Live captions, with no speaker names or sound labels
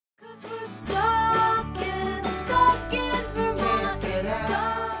We're stuck in Vermont.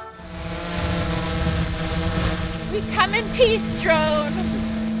 We come in peace, drone.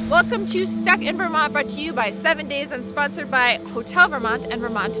 Welcome to Stuck in Vermont, brought to you by 7 Days and sponsored by Hotel Vermont and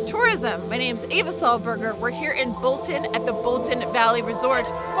Vermont Tourism. My name's Ava Solberger. We're here in Bolton at the Bolton Valley Resort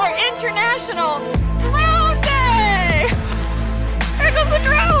for International Drone Day. There goes the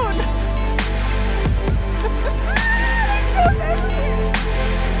drone.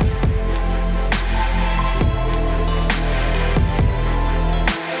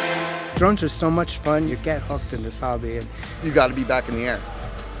 Drones are so much fun. You get hooked in this hobby. And you got to be back in the air.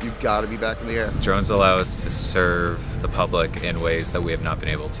 You got to be back in the air. Drones allow us to serve the public in ways that we have not been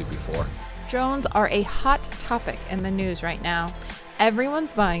able to before. Drones are a hot topic in the news right now.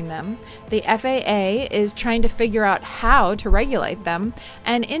 Everyone's buying them. The FAA is trying to figure out how to regulate them,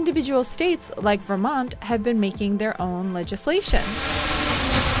 and individual states like Vermont have been making their own legislation.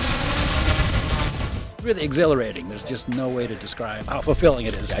 It's really exhilarating. There's just no way to describe how fulfilling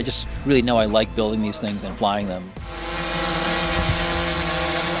it is. I just really know I like building these things and flying them.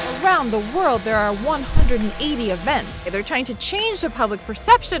 Around the world, there are 180 events. They're trying to change the public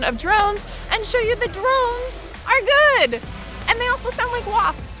perception of drones and show you that drones are good. And they also sound like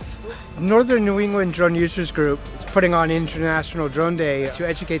wasps. Northern New England Drone Users Group is putting on International Drone Day to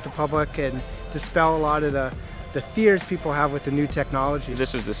educate the public and dispel a lot of the fears people have with the new technology.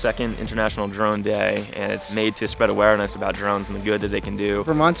 This is the second International Drone Day, and it's made to spread awareness about drones and the good that they can do.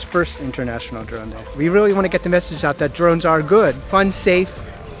 Vermont's first International Drone Day. We really want to get the message out that drones are good. Fun, safe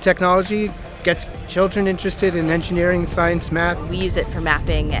technology, gets children interested in engineering, science, math. We use it for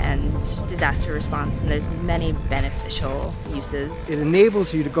mapping and disaster response, and there's many beneficial uses. It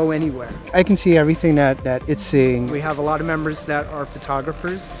enables you to go anywhere. I can see everything that it's seeing. We have a lot of members that are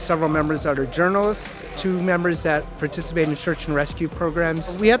photographers, several members that are journalists, 2 members that participate in search and rescue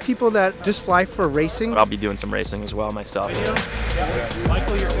programs. We have people that just fly for racing. I'll be doing some racing as well myself.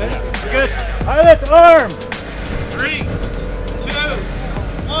 Michael, you're good. You're good. Pilots, arm! 3, 2,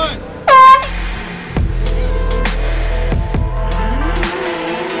 1.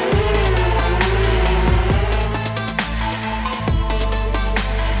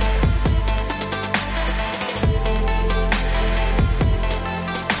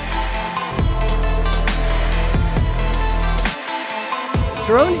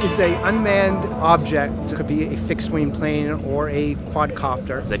 Drone is an unmanned object. It could be a fixed-wing plane or a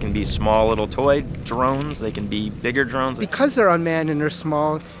quadcopter. They can be small little toy drones, they can be bigger drones. Because they're unmanned and they're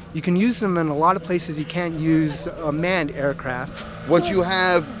small, you can use them in a lot of places you can't use a manned aircraft. Once you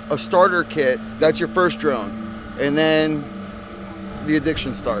have a starter kit, that's your first drone. And then the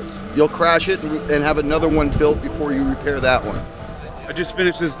addiction starts. You'll crash it and have another one built before you repair that one. I just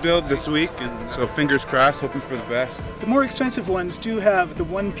finished this build this week, and so fingers crossed, hoping for the best. The more expensive ones do have the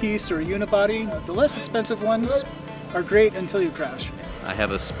one piece or unibody. The less expensive ones are great until you crash. I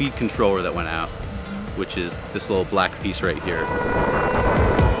have a speed controller that went out, which is this little black piece right here.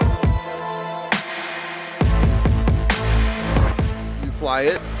 You fly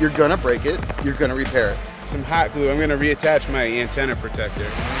it, you're gonna break it, you're gonna repair it. Some hot glue, I'm gonna reattach my antenna protector.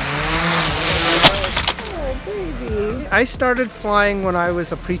 I started flying when I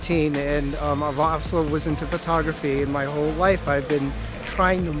was a preteen, and I've also was into photography, and my whole life I've been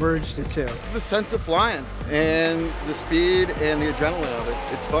trying to merge the two. The sense of flying and the speed and the adrenaline of it,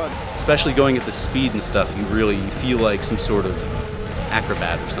 it's fun. Especially going at the speed and stuff, you really feel like some sort of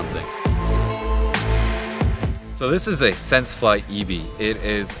acrobat or something. So this is a SenseFly EB. It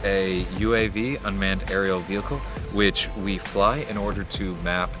is a UAV, unmanned aerial vehicle, which we fly in order to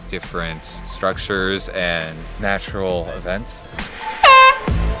map different structures and natural events.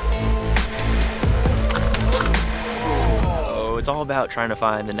 So it's all about trying to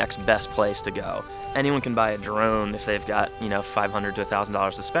find the next best place to go. Anyone can buy a drone if they've got, $500 to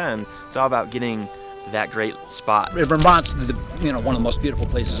 $1,000 to spend. It's all about getting that great spot. Vermont's one of the most beautiful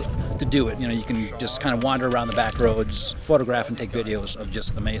places to do it. You can just kind of wander around the back roads, photograph and take videos of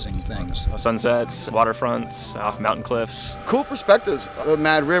just amazing things. Sunsets, waterfronts, off mountain cliffs. Cool perspectives. The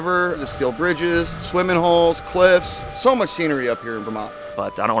Mad River, the steel bridges, swimming holes, cliffs. So much scenery up here in Vermont.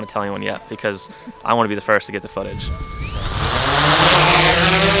 But I don't want to tell anyone yet because I want to be the first to get the footage.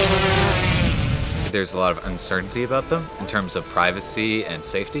 There's a lot of uncertainty about them in terms of privacy and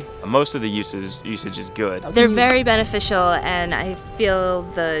safety. Most of the usage is good. They're very beneficial, and I feel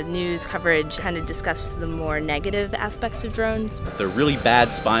the news coverage kind of discussed the more negative aspects of drones. They're really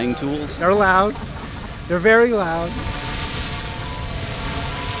bad spying tools. They're loud. They're very loud.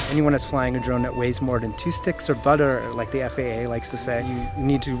 Anyone that's flying a drone that weighs more than 2 sticks of butter, like the FAA likes to say, you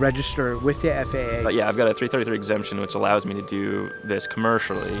need to register with the FAA. But yeah, I've got a 333 exemption, which allows me to do this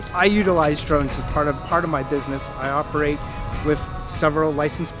commercially. I utilize drones as part of my business. I operate with several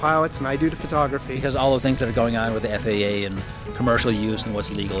licensed pilots, and I do the photography. Because all the things that are going on with the FAA and commercial use and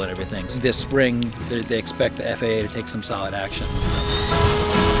what's legal and everything. This spring, they expect the FAA to take some solid action.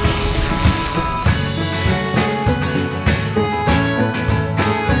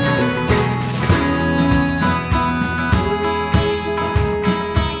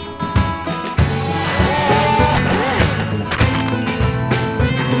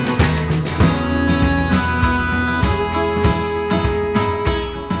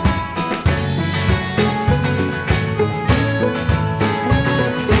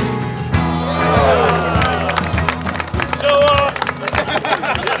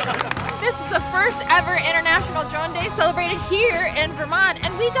 Celebrated here in Vermont,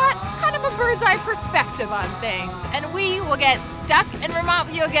 and we got kind of a bird's eye perspective on things, and we will get stuck in Vermont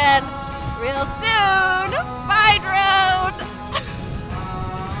with you again real soon. Bye, drone.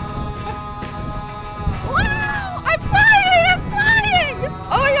 Wow, I'm flying.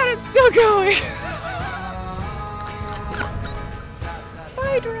 Oh my god, it's still going.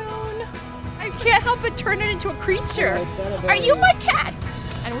 Bye, drone. I can't help but turn it into a creature. Are you my cat?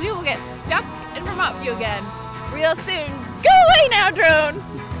 And we will get stuck in Vermont with you again real soon. Go away now, drone!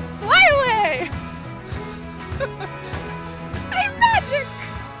 Fly away!